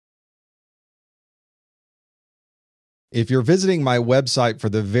If you're visiting my website for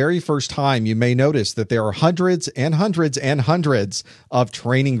the very first time, you may notice that there are hundreds and hundreds and hundreds of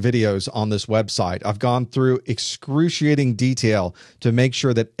training videos on this website. I've gone through excruciating detail to make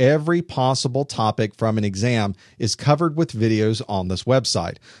sure that every possible topic from an exam is covered with videos on this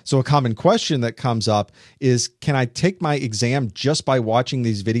website. So a common question that comes up is, can I take my exam just by watching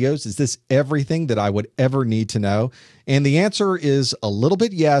these videos? Is this everything that I would ever need to know? And the answer is a little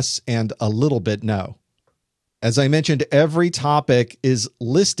bit yes and a little bit no. As I mentioned, every topic is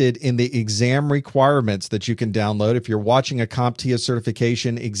listed in the exam requirements that you can download. If you're watching a CompTIA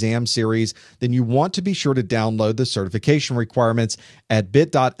certification exam series, then you want to be sure to download the certification requirements at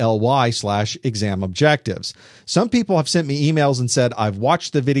bit.ly/exam objectives. Some people have sent me emails and said, I've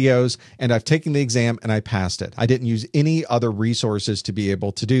watched the videos and I've taken the exam and I passed it. I didn't use any other resources to be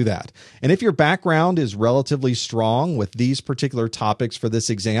able to do that. And if your background is relatively strong with these particular topics for this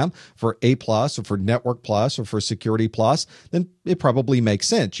exam, for A+, or for Network Plus, or for Security Plus, then it probably makes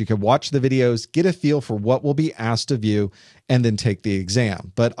sense. You can watch the videos, get a feel for what will be asked of you, and then take the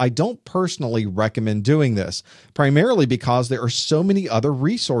exam. But I don't personally recommend doing this, primarily because there are so many other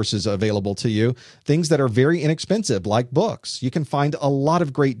resources available to you, things that are very inexpensive, like books. You can find a lot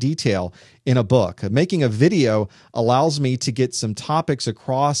of great detail in a book. Making a video allows me to get some topics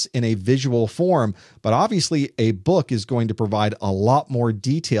across in a visual form, but obviously a book is going to provide a lot more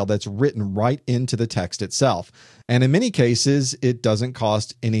detail that's written right into the text itself. And in many cases, it doesn't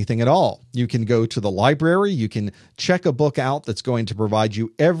cost anything at all. You can go to the library, you can check a book out that's going to provide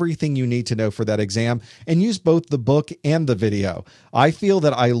you everything you need to know for that exam, and use both the book and the video. I feel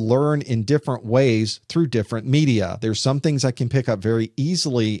that I learn in different ways through different media. There's some things I can pick up very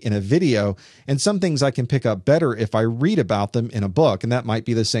easily in a video, and some things I can pick up better if I read about them in a book, and that might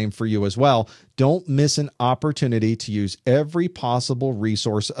be the same for you as well. Don't miss an opportunity to use every possible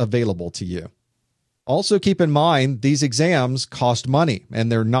resource available to you. Also, keep in mind, these exams cost money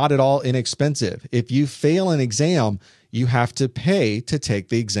and they're not at all inexpensive. If you fail an exam, you have to pay to take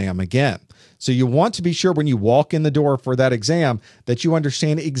the exam again. So you want to be sure when you walk in the door for that exam that you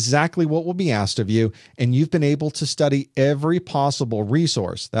understand exactly what will be asked of you and you've been able to study every possible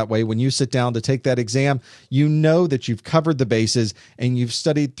resource. That way, when you sit down to take that exam, you know that you've covered the bases and you've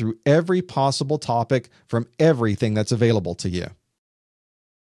studied through every possible topic from everything that's available to you.